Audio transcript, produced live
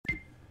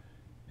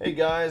Hey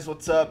guys,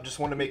 what's up? Just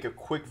want to make a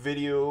quick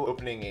video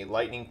opening a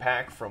lightning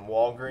pack from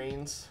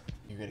Walgreens.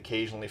 You can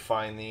occasionally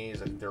find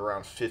these. I think they're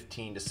around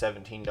 $15 to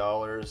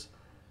 $17.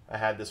 I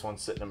had this one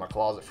sitting in my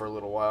closet for a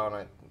little while and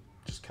I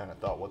just kind of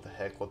thought, what the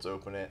heck, let's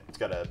open it. It's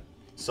got a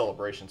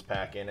celebrations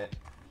pack in it,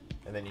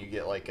 and then you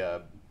get like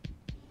a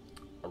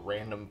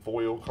random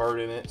foil card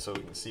in it, so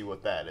we can see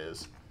what that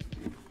is.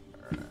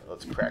 Alright,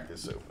 let's crack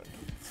this open.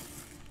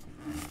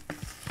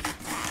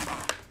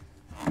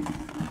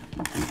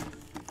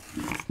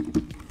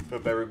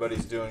 Hope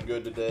everybody's doing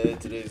good today.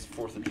 Today's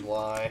 4th of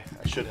July.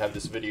 I should have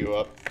this video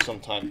up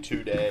sometime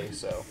today,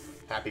 so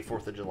happy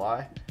 4th of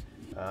July.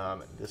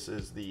 This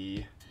is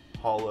the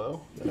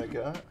holo that I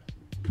got.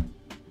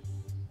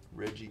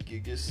 Reggie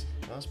Gigas.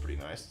 That's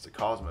pretty nice. It's a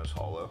Cosmos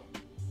holo.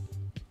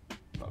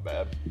 Not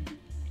bad.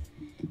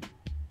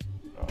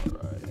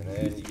 Alright, and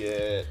then you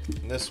get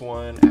this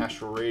one,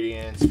 Astral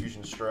Radiance,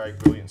 Fusion Strike,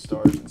 Brilliant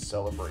Stars, and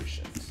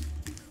Celebrations.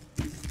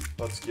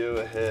 Let's go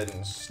ahead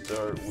and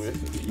start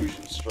with the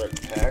Fusion Strike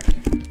pack.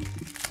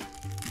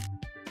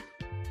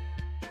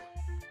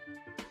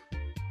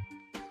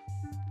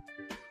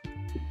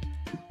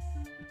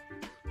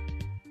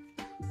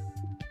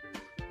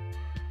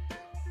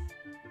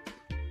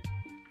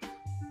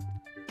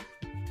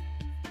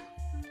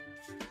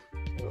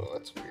 Oh,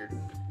 that's weird.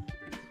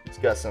 It's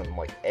got some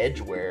like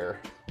edge wear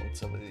on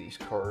some of these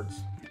cards.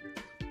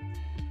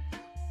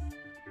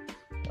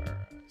 Alright,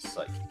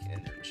 Psychic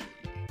Energy.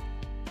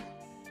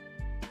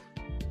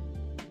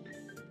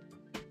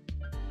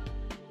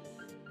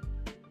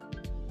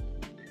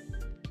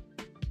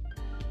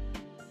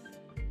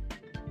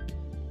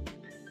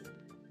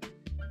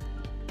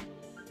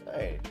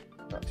 Hey,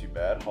 not too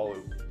bad.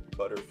 Hollow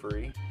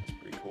Butterfree.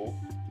 That's pretty cool.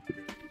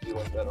 You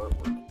like that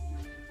artwork?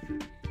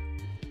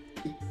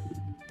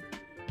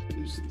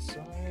 Loose the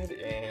side,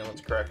 and let's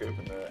crack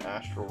open the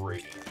Astral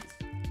Radiance.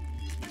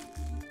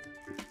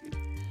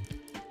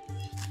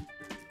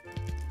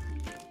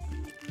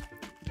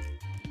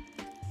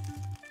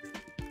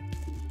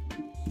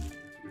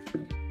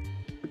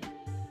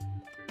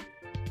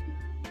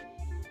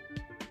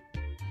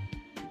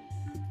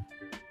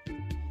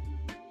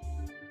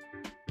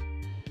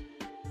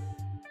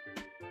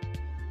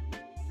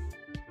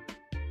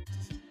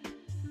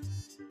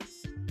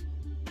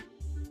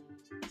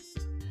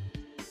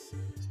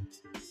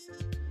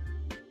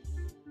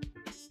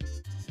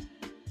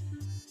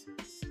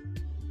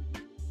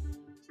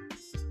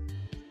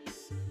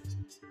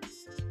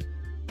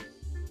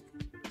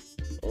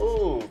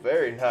 Oh,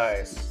 very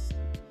nice.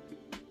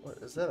 What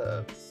is that,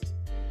 a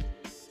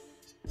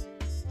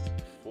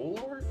full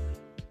art?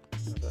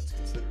 If that's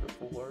considered a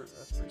full art,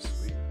 that's pretty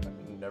sweet.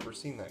 I've never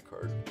seen that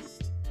card.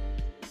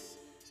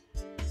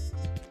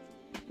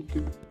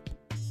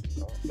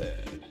 Not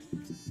bad.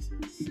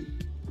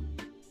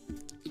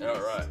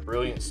 Alright,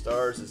 Brilliant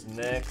Stars is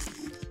next.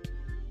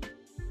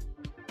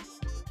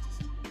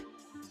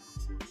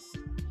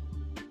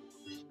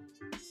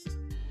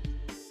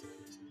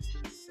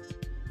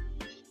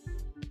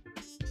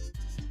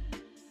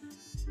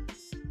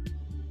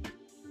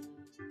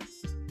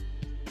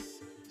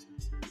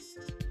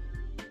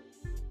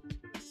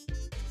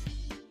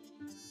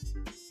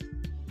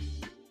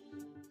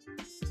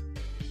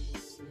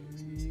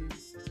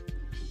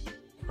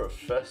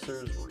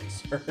 Professor's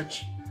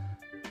Research.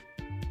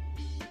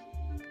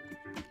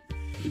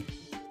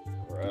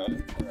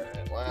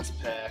 Alright, last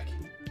pack.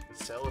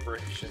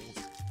 Celebrations.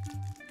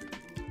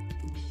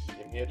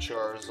 Give me a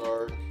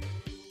Charizard.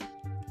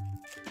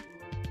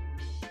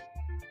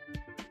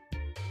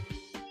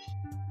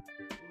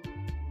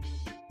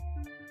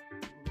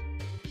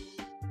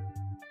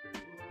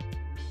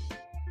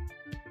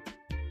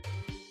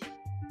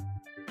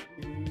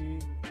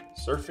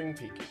 Surfing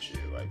Pikachu.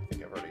 I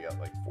think I've already got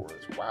like 4 of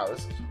this. Wow,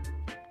 this is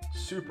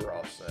super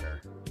off center.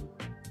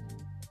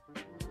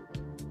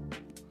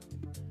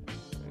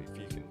 If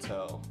you can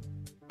tell,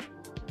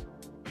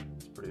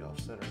 it's pretty off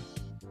center.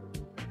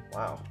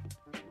 Wow.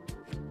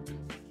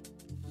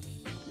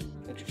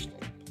 Interesting.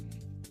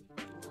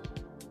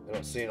 I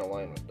don't see an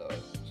alignment, though.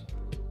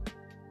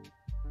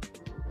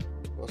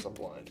 Unless I'm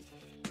blind.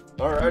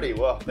 Alrighty,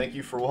 well, thank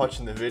you for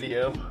watching the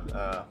video.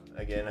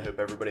 Again, I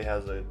hope everybody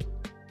has a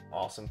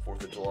awesome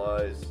 4th of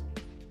July,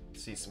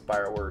 see some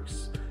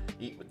fireworks,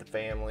 eat with the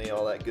family,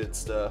 all that good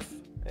stuff,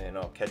 and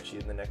I'll catch you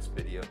in the next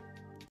video.